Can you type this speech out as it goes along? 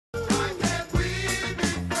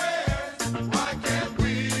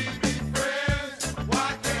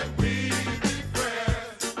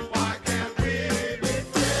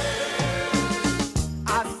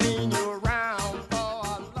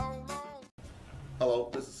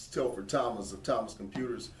Hello, this is Tilford Thomas of Thomas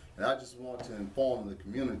Computers, and I just want to inform the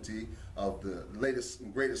community of the latest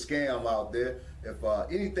and greatest scam out there. If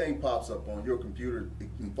anything pops up on your computer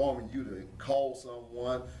informing you to call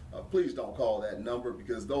someone, please don't call that number,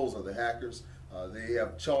 because those are the hackers. They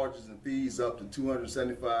have charges and fees up to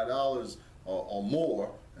 $275 or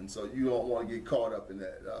more, and so you don't want to get caught up in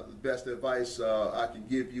that. The best advice I can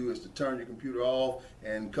give you is to turn your computer off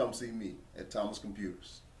and come see me at Thomas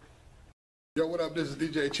Computers. Yo, what up? This is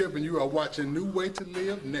DJ Chip, and you are watching New Way to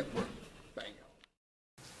Live Network. Bang.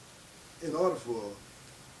 In order for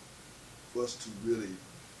us to really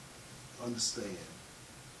understand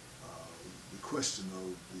the question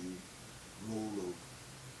of the role of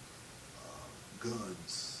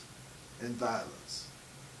guns and violence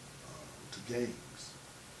to gangs,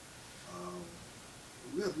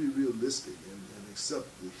 we have to be realistic and accept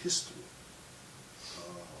the history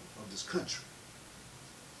of this country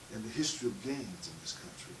and the history of gangs in this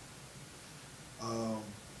country.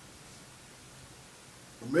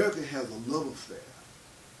 America has a love affair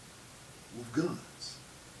with guns.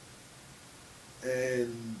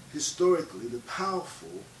 And historically, the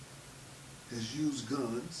powerful has used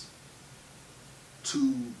guns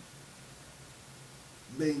to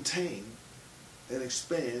maintain and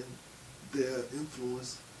expand their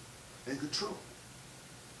influence and control.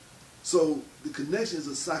 So the connection is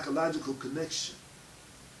a psychological connection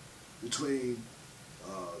between,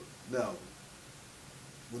 now,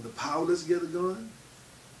 when the powerless get a gun,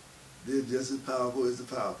 they're just as powerful as the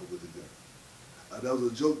powerful with a gun. That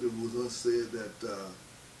was a joke that was once said that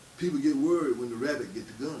people get worried when the rabbit get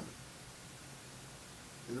the gun.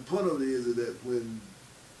 And the point of it is that when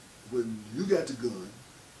you got the gun,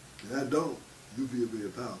 and I don't, you feel very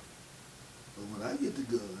powerful. But when I get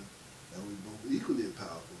the gun, and we're both equally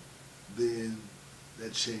powerful, then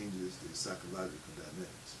that changes the psychological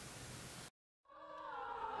dynamics.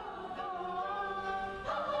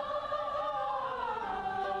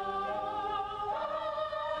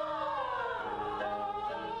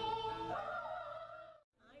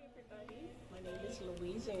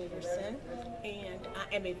 Louise Anderson, and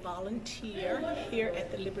I am a volunteer here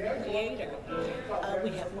at the Liberty Theater. We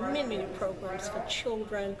have many programs for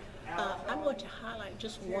children. I'm going to highlight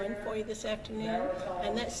just one for you this afternoon,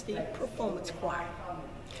 and that's the Performance Choir.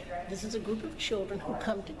 This is a group of children who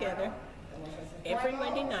come together every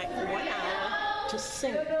Monday night for 1 hour to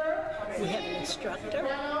sing. We have an instructor,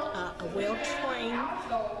 a well-trained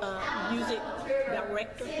music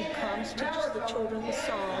director who comes, teaches the children the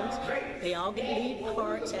songs. They all get lead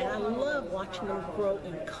parts, and I love watching them grow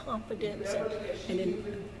in confidence and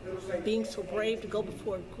in being so brave to go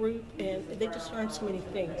before a group, and they just learn so many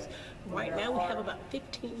things. Right now we have about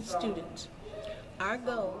 15 students. Our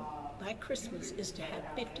goal by Christmas is to have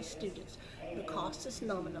 50 students. The cost is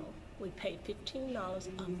nominal. We pay $15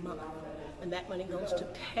 a month, and that money goes to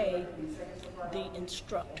pay the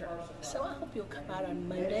instructor. So I hope you'll come out on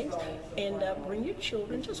Mondays and bring your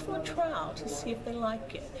children just for a trial to see if they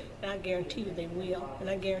like it. And I guarantee you they will, and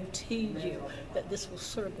I guarantee you that this will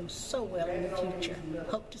serve them so well in the future.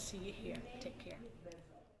 Hope to see you here. Take care.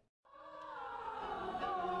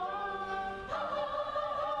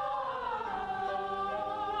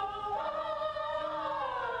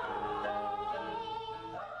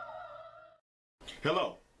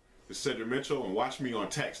 Hello, it's Cedric Mitchell, and watch me on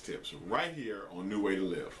Tax Tips right here on New Way to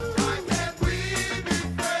Live. Why can't we be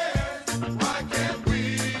friends? Why can't we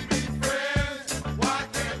be friends? Why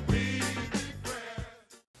can't we be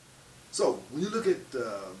friends? So when you look at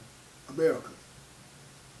America,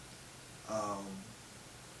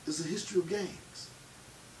 it's a history of gangs.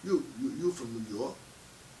 You're from New York.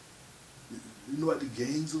 You know about the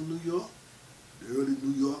gangs of New York, the early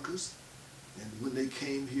New Yorkers, and when they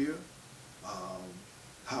came here,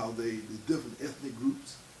 how the different ethnic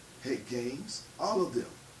groups had gangs, all of them.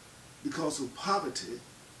 Because of poverty,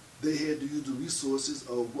 they had to use the resources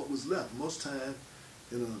of what was left. Most time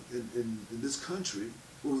in this country,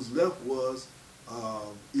 what was left was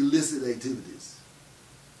illicit activities.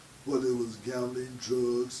 Whether it was gambling,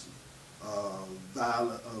 drugs,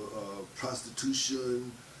 violent,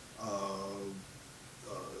 prostitution,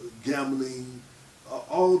 gambling,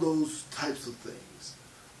 all those types of things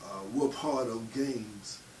were part of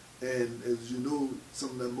gangs. And as you know,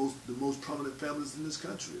 some of the most prominent families in this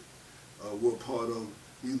country were part of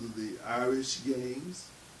either the Irish gangs,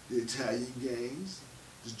 the Italian gangs,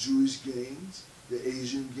 the Jewish gangs, the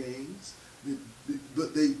Asian gangs.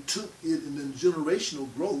 But they took it in the generational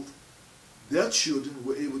growth. Their children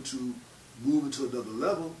were able to move into another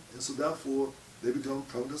level, and so therefore they become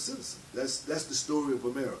permanent citizens. That's the story of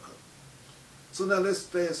America. So now let's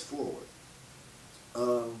fast forward.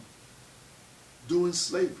 during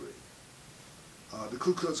slavery, the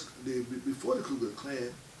Ku Klux, before the Ku Klux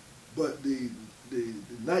Klan, but the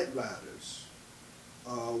Night Riders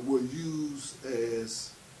were used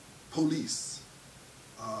as police,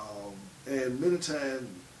 and many times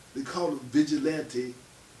they called them vigilante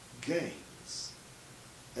gangs.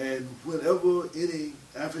 And whenever any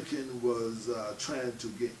African was trying to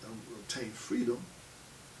obtain freedom,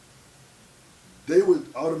 they would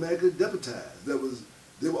automatically deputize.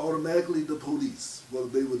 They were automatically the police. Whether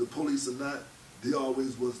they were the police or not, they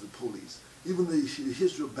always was the police. Even the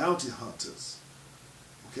history of bounty hunters,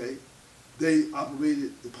 okay, they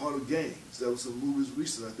operated the part of gangs. There were some movies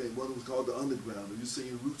recently, I think one was called The Underground. Have you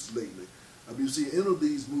seen Roots lately? I mean, you see in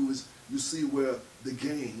these movies, you see where the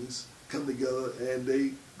gangs come together and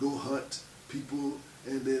they go hunt people,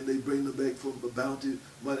 and then they bring them back from the bounty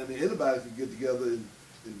money. I mean, anybody can get together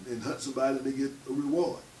and hunt somebody and they get a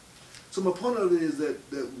reward. So my point of it is that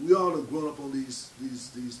we all have grown up on these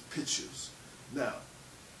pictures. Now,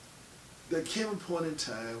 there came a point in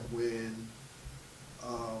time when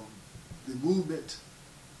the movement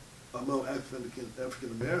among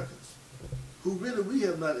African Americans, who really we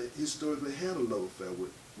have not historically had a love affair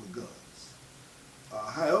with guns.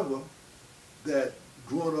 However, that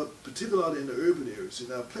growing up, particularly in the urban areas, see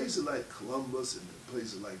now places like Columbus and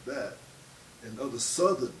places like that, and other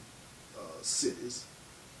southern cities,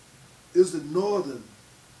 is the northern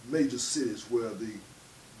major cities where the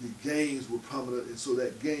gangs were prominent, and so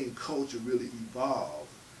that gang culture really evolved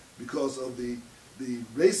because of the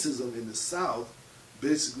racism in the South.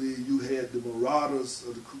 Basically, you had the marauders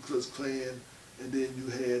of the Ku Klux Klan, and then you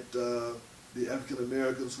had the African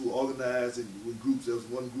Americans who organized in groups. There was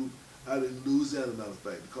one group out in Louisiana, matter of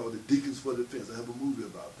fact, called the Deacons for Defense. I have a movie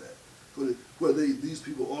about that, where these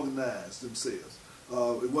people organized themselves.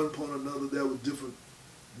 At one point or another, there were different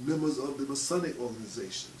members of the Masonic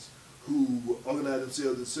organizations who organized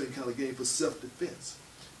themselves in certain kind of game for self-defense.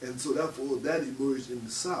 And so therefore, that emerged in the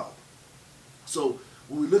South. So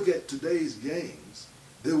when we look at today's gangs,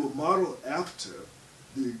 they were modeled after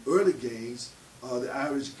the early gangs, the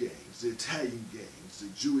Irish gangs, the Italian gangs, the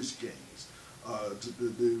Jewish gangs,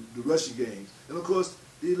 the Russian gangs, and of course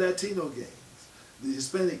the Latino gangs, the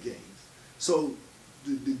Hispanic gangs. So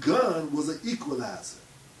the gun was an equalizer.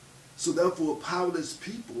 So therefore, powerless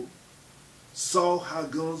people saw how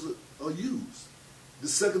guns are used. The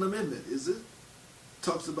Second Amendment,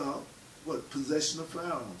 talks about what? Possession of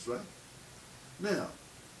firearms, right? Now,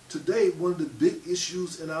 today, one of the big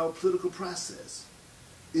issues in our political process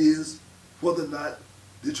is whether or not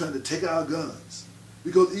they're trying to take our guns.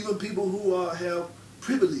 Because even people who have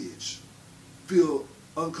privilege feel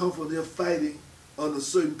uncomfortable. They're fighting under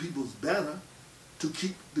certain people's banner to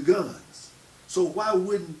keep the guns. So why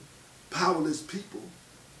wouldn't powerless people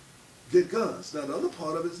get guns? Now, the other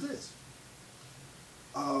part of it is this.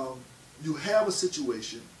 You have a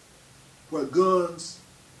situation where guns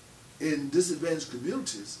in disadvantaged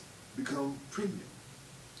communities become premium.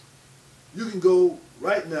 You can go,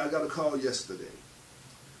 right now, I got a call yesterday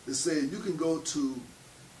that said you can go to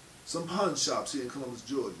some pawn shops here in Columbus,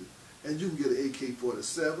 Georgia, and you can get an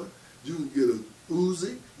AK-47, you can get a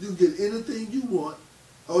Uzi, you can get anything you want,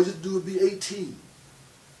 all you have to do would be 18.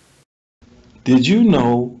 Did you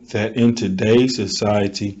know that in today's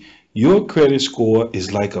society, your credit score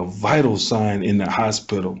is like a vital sign in the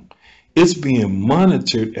hospital? It's being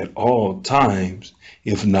monitored at all times.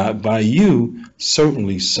 If not by you,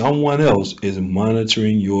 certainly someone else is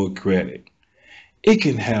monitoring your credit. It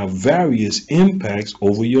can have various impacts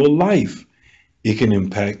over your life. It can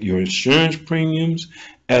impact your insurance premiums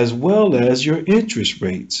as well as your interest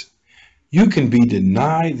rates. You can be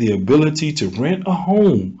denied the ability to rent a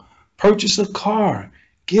home, purchase a car,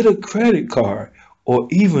 get a credit card, or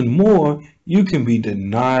even more, you can be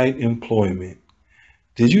denied employment.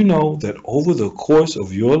 Did you know that over the course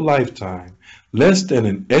of your lifetime, less than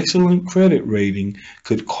an excellent credit rating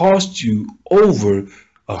could cost you over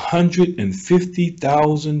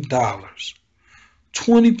 $150,000?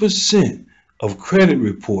 20% of credit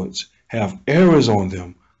reports have errors on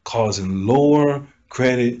them, causing lower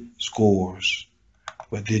credit scores.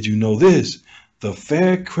 But did you know this? The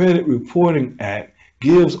Fair Credit Reporting Act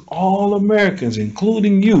gives all Americans,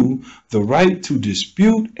 including you, the right to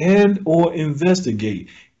dispute and or investigate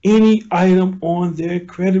any item on their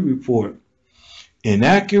credit report.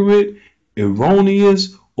 Inaccurate,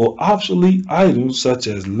 erroneous, or obsolete items such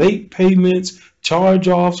as late payments,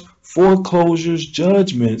 charge-offs, foreclosures,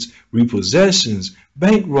 judgments, repossessions,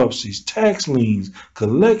 bankruptcies, tax liens,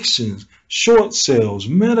 collections, short sales,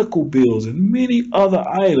 medical bills, and many other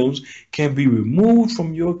items can be removed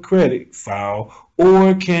from your credit file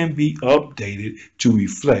or can be updated to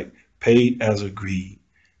reflect paid as agreed.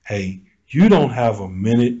 Hey, you don't have a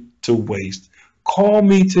minute to waste. Call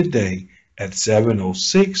me today at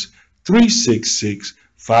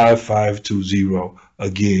 706-366-5520.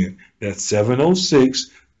 Again, that's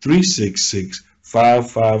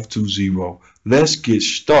 706-366-5520. Let's get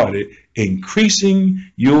started increasing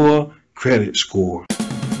your credit score.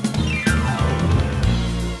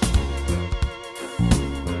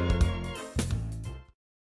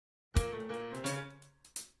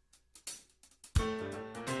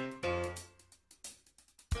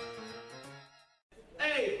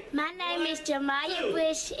 My name is Jamaya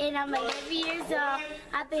Bush, and I'm 11 years old.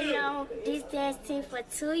 I've been on this dance team for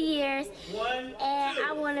 2 years, and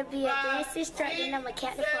I want to be a dance instructor, and I'm a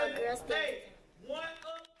captain for a girls' dance team.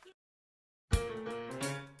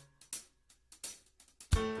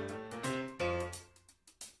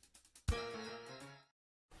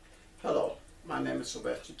 Hello, my name is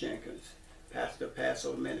Sylvester Jenkins, pastor of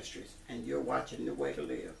Passover Ministries, and you're watching New Way to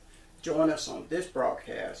Live. Join us on this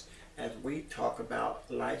broadcast as we talk about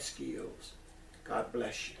life skills. God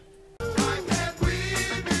bless you. Why can't we be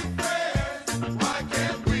friends? Why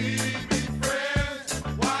can't we be friends?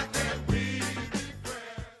 Why can't we be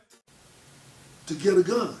friends? To get a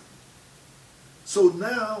gun. So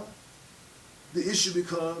now the issue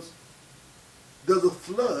becomes there's a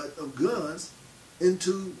flood of guns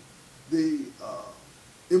into the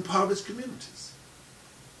impoverished communities.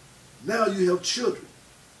 Now you have children.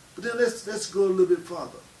 But then let's go a little bit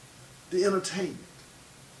farther. The entertainment.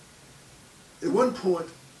 At one point,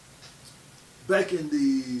 back in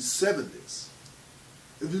the 70s,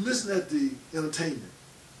 if you listen at the entertainment,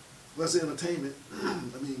 when I say entertainment, I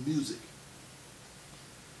mean music.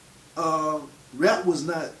 Rap was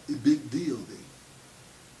not a big deal then.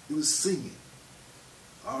 It was singing,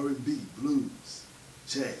 R&B, blues,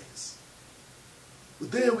 jazz.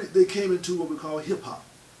 But then they came into what we call hip-hop.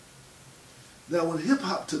 Now when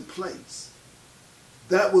hip-hop took place,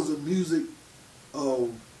 that was a music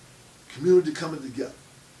of community coming together.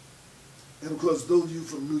 And of course, those of you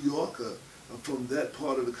from New York or from that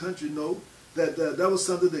part of the country know that that was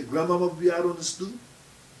something that grandmama would be out on the stoop.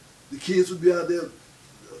 The kids would be out there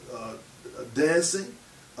dancing.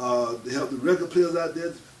 They have the record players out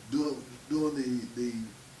there doing the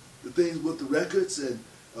things with the records and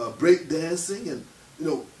break dancing, and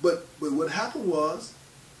But what happened was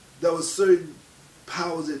there was certain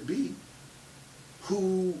powers that be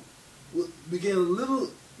who began a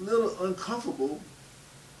little uncomfortable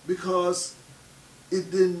because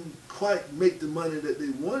it didn't quite make the money that they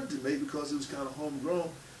wanted to make because it was kind of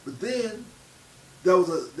homegrown. But then there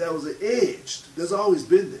was an edge that's always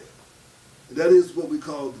been there. And that is what we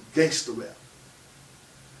call gangster rap.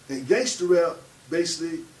 And gangster rap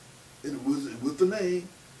basically, with the name,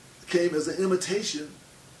 came as an imitation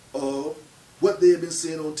of what they had been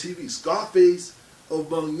seeing on TV. Scarface,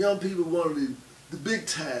 among young people, one of the big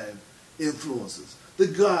time influences. The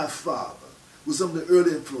Godfather was some of the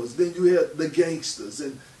early influences. Then you had the gangsters,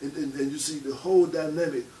 and you see the whole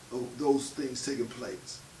dynamic of those things taking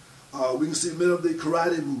place. We can see many of the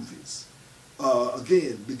karate movies.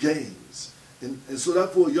 Again, the gangs. And so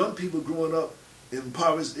therefore, young people growing up in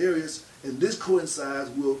impoverished areas, and this coincides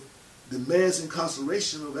with the mass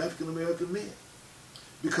incarceration of African American men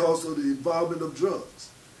because of the involvement of drugs.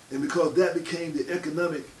 And because that became the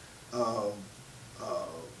economic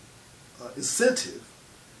incentive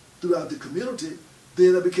throughout the community,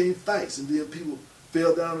 then there became fights, and then people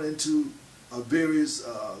fell down into various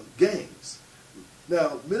gangs.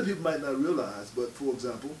 Now, many people might not realize, but for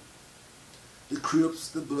example, the Crips,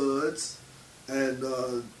 the Bloods, and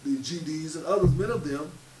the GDs and others, many of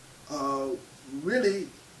them really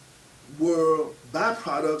were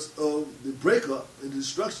byproducts of the breakup and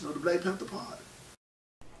destruction of the Black Panther Party.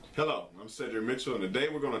 Hello, I'm Cedric Mitchell, and today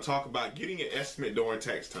we're going to talk about getting an estimate during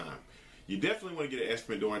tax time. You definitely want to get an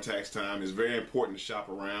estimate during tax time. It's very important to shop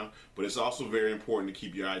around, but it's also very important to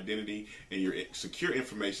keep your identity and your secure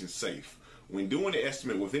information safe. When doing an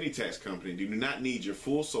estimate with any tax company, you do not need your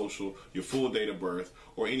full social, your full date of birth,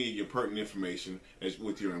 or any of your pertinent information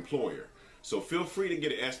with your employer. So feel free to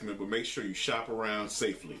get an estimate, but make sure you shop around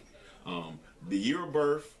safely. The year of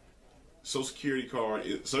birth, Social Security card,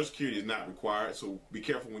 Social Security is not required, so be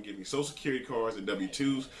careful when getting Social Security cards and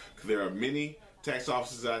W-2s, because there are many tax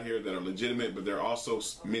offices out here that are legitimate, but there are also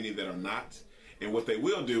many that are not. And what they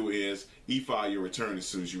will do is e-file your return as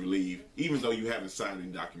soon as you leave, even though you haven't signed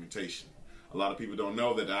any documentation. A lot of people don't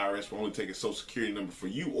know that the IRS will only take a Social Security number for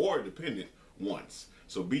you or a dependent once.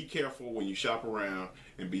 So be careful when you shop around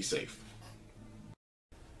and be safe.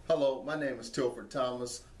 Hello, my name is Tilford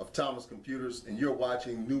Thomas of Thomas Computers, and you're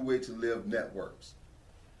watching New Way to Live Networks.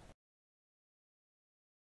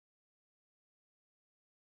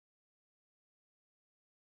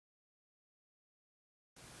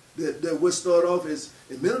 That what start off as,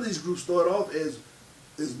 and many of these groups start off as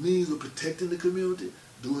means of protecting the community,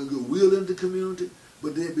 doing goodwill in the community,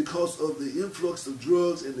 but then because of the influx of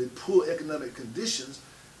drugs and the poor economic conditions,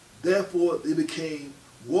 therefore they became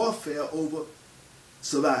warfare over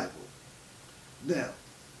survival. Now,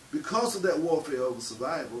 because of that warfare over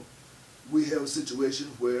survival, we have a situation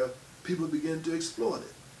where people begin to exploit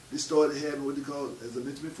it. They started having what they call, as I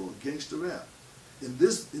mentioned before, gangster rap. In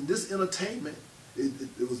this entertainment,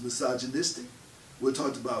 it was misogynistic. We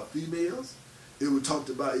talked about females. It was talked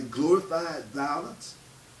about, it glorified violence,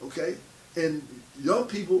 okay? And young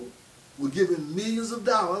people were given millions of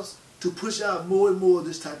dollars to push out more and more of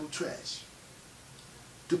this type of trash,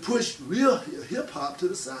 to push real hip-hop to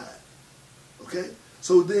the side, okay?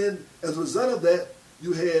 So then, as a result of that,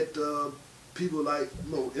 you had people like,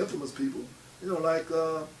 infamous people, like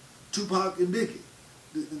Tupac and Biggie,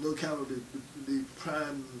 kind of the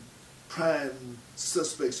prime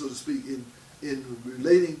suspects, so to speak, in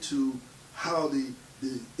relating to how the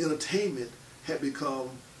entertainment had become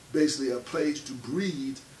basically a place to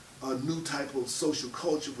breed a new type of social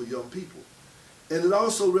culture for young people. And it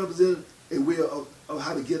also represented a way of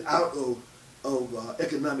how to get out of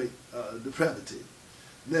economic depravity.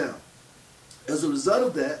 Now, as a result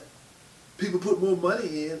of that, people put more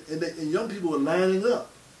money in, and young people were lining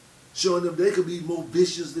up, showing them they could be more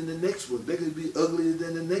vicious than the next one, they could be uglier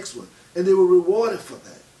than the next one, and they were rewarded for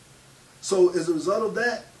that. So as a result of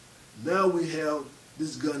that, now we have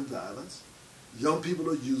this gun violence. Young people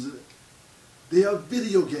are using it. They have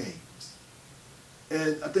video games.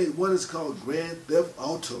 And I think one is called Grand Theft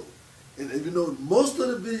Auto. And if you know, most of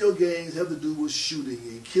the video games have to do with shooting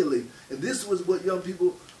and killing. And this was what young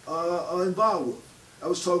people are involved with. I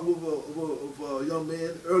was talking with a young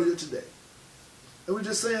man earlier today. And we're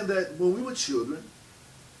just saying that when we were children,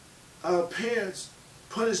 our parents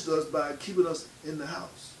punished us by keeping us in the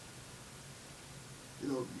house.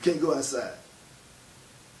 You can't go outside.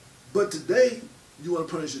 But today, you want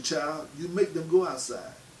to punish a child, you make them go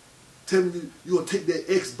outside. Tell them you want to take their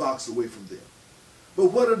Xbox away from them. But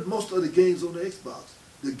what are most of the games on the Xbox?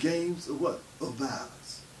 The games of what? Of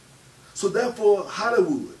violence. So therefore,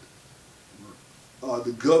 Hollywood,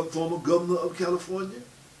 the former governor of California,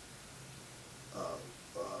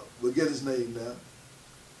 forget his name now,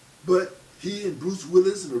 but he and Bruce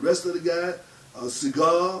Willis and the rest of the guys,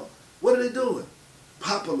 Seagal, what are they doing?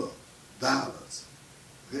 Popular violence,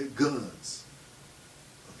 okay, guns,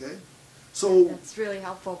 okay? So that's really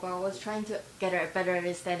helpful, but I was trying to get a better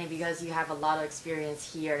understanding because you have a lot of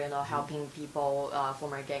experience here, helping people,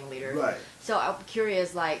 former gang leaders. Right. So I'm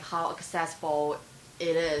curious, how accessible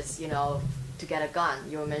it is, to get a gun.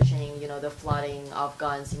 You were mentioning, the flooding of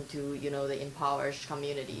guns into, the impoverished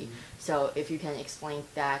community. So if you can explain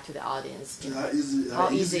that to the audience, how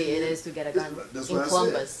easy it is to get a gun in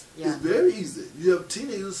Columbus. Yeah. It's very easy. You have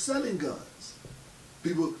teenagers selling guns.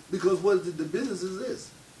 People, because what the business is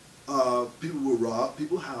this. People will rob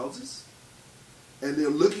people's houses, and they're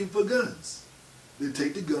looking for guns. They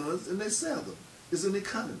take the guns and they sell them. It's an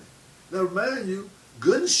economy. Now, remind you,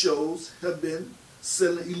 gun shows have been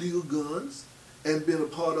selling illegal guns and been a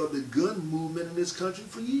part of the gun movement in this country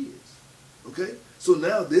for years. Okay? So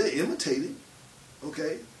now they're imitating,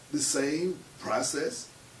 okay, the same process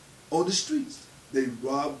on the streets. They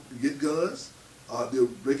rob, get guns, they'll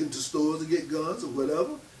break into stores and get guns or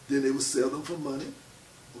whatever, then they will sell them for money.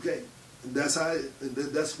 Okay, and that's how,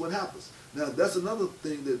 that's what happens. Now that's another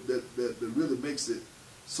thing that really makes it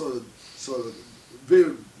sort of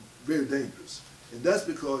very, very dangerous, and that's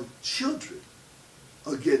because children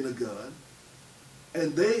are getting a gun,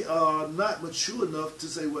 and they are not mature enough to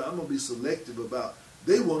say, well, I'm going to be selective about.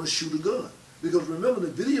 They want to shoot a gun because remember the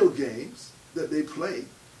video games that they play,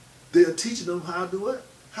 they are teaching them how to do what?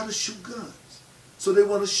 How to shoot guns. So they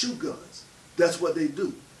want to shoot guns. That's what they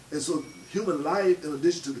do, and so. Human life, in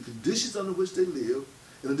addition to the conditions under which they live,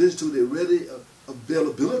 in addition to their ready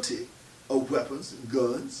availability of weapons and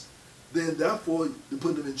guns, then therefore you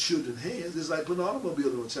put them in children's hands. It's like putting an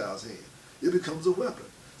automobile in a child's hand. It becomes a weapon.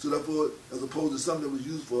 So therefore, as opposed to something that was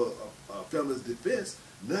used for a family's defense,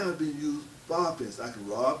 now it's being used for offense. I can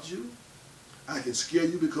rob you. I can scare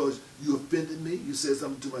you because you offended me. You said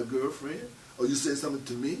something to my girlfriend, or you said something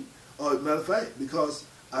to me. Or, matter of fact, because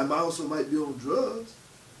I also might be on drugs,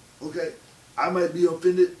 okay, I might be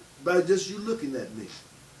offended by just you looking at me.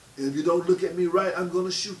 And if you don't look at me right, I'm going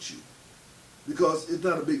to shoot you. Because it's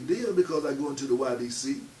not a big deal because I go into the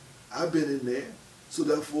YDC. I've been in there. So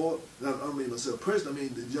therefore, I don't mean myself personally, I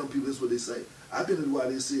mean the young people, that's what they say. I've been in the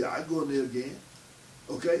YDC. I go in there again.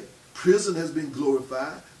 Okay? Prison has been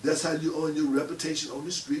glorified. That's how you earn your reputation on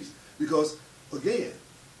the streets. Because, again,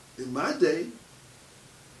 in my day,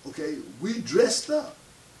 okay, we dressed up.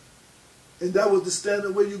 And that was the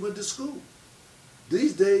standard way you went to school.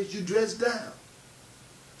 These days, you dress down.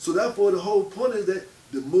 So therefore, the whole point is that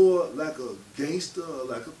the more like a gangster or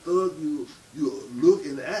like a thug you look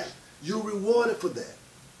and act, you're rewarded for that.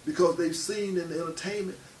 Because they've seen in the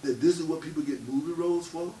entertainment that this is what people get movie roles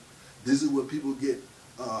for. This is what people get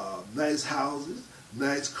nice houses,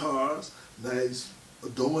 nice cars, nice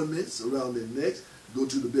adornments around their necks, go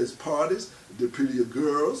to the best parties, the prettier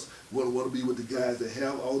girls, want to be with the guys that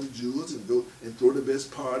have all the jewels and go and throw the best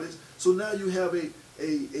parties. So now you have a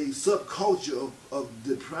subculture of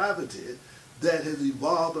depravity that has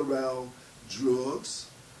evolved around drugs,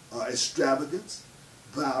 extravagance,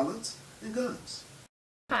 violence, and guns.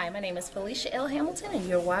 Hi, my name is Felicia L. Hamilton, and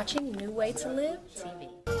you're watching New Way to Live TV.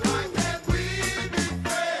 Why can't we be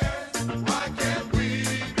friends? Why can't we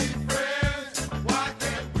be friends? Why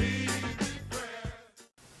can't we be friends?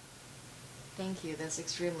 Thank you. That's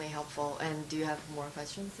extremely helpful. And do you have more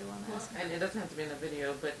questions you want to ask? And it doesn't have to be in a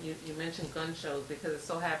video, but you mentioned gun shows because it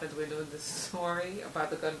so happens we're doing this story about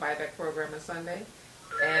the gun buyback program on Sunday,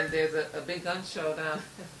 and there's a big gun show down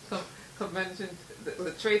convention,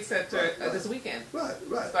 the Trade Center this weekend. Right.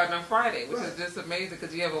 Starting on Friday, which is just amazing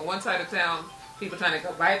because you have on one side of town people trying to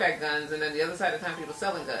go buy back guns, and then the other side of town people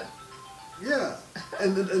selling guns. Yeah,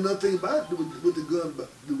 and another thing about it, with the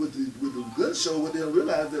gun show, what they'll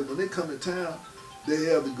realize that when they come to town, they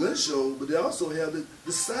have the gun show, but they also have the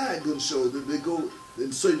side gun show that they go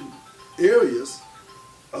in certain areas,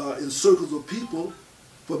 in circles of people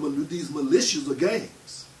from these militias or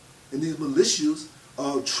gangs, and these militias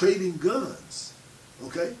are trading guns.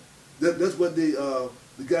 Okay, that's what the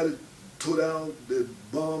guy that tore down, that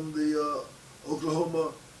bombed the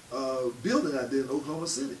Oklahoma building out there in Oklahoma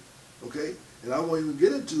City. Okay, and I won't even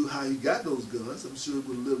get into how he got those guns. I'm sure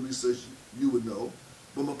with a little research you would know.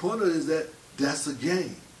 But my point is that that's a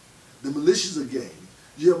gang. The militias are gangs.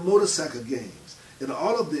 You have motorcycle gangs, and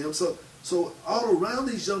all of them. So all around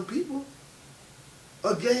these young people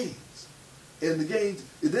are gangs, and the gangs.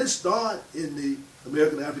 It didn't start in the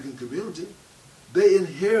American African community. They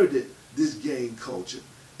inherited this gang culture,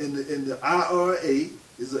 and the IRA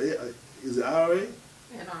is the IRA.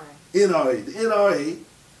 NRA. The NRA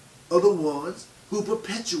are the ones who are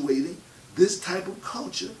perpetuating this type of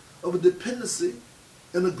culture of a dependency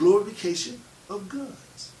and a glorification of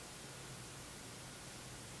guns.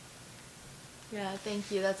 Yeah, thank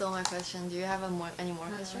you. That's all my questions. Do you have any more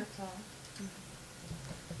questions? That's all.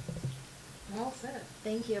 Well said.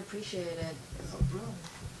 Thank you. Appreciate it. No problem.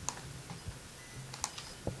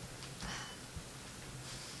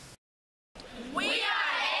 We are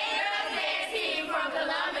A-Girls Dance Team from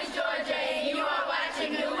Columbus, Georgia, and you are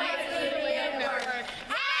watching New Way to Live Network.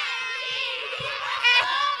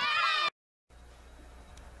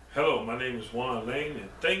 Hello, my name is Juan Lane, and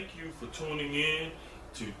thank you for tuning in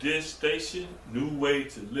to this station, New Way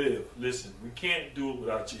to Live. Listen, we can't do it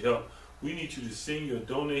without your help. We need you to send your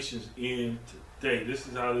donations in today. This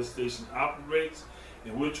is how this station operates,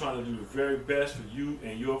 and we're trying to do the very best for you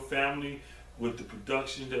and your family with the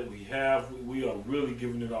production that we have. We are really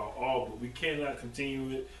giving it our all, but we cannot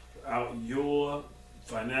continue it without your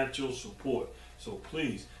financial support. So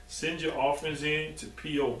please send your offerings in to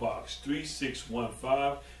P.O. Box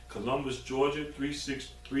 3615, Columbus, Georgia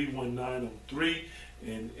 3631903,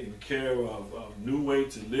 in care of New Way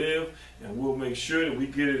to Live, and we'll make sure that we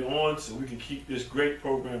get it on so we can keep this great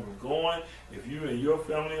program going. If you and your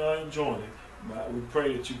family are enjoying it, we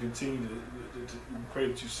pray that you continue to pray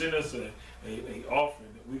that you send us a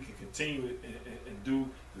offering that we can continue it and do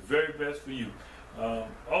the very best for you.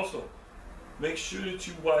 Also, make sure that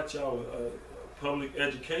you watch our public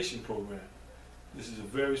education program. This is a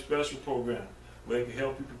very special program where it can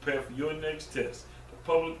help you prepare for your next test. The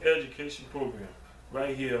public education program,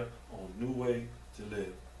 right here on New Way to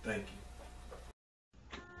Live. Thank you.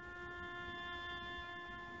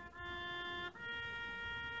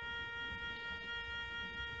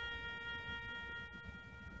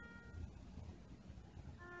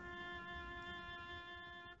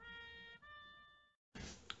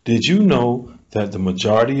 Did you know that the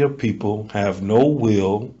majority of people have no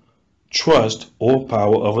will, trust, or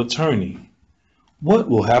power of attorney? What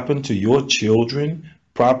will happen to your children,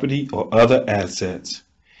 property, or other assets?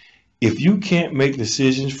 If you can't make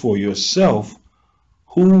decisions for yourself,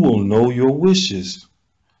 who will know your wishes?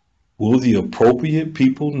 Will the appropriate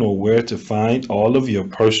people know where to find all of your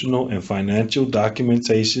personal and financial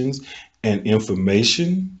documentations and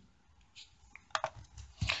information?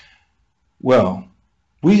 Well,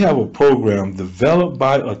 we have a program developed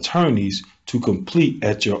by attorneys to complete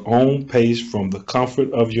at your own pace from the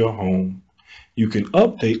comfort of your home. You can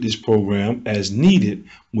update this program as needed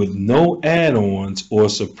with no add-ons or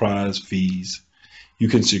surprise fees. You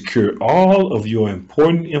can secure all of your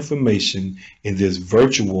important information in this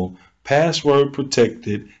virtual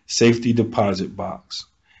password-protected safety deposit box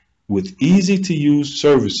with easy-to-use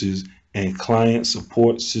services and client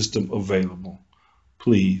support system available.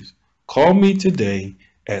 Please call me today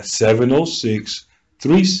at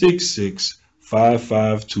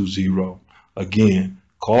 706-366-5520. Again,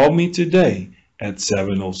 call me today at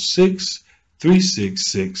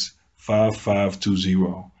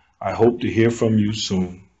 706-366-5520. I hope to hear from you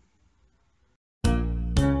soon.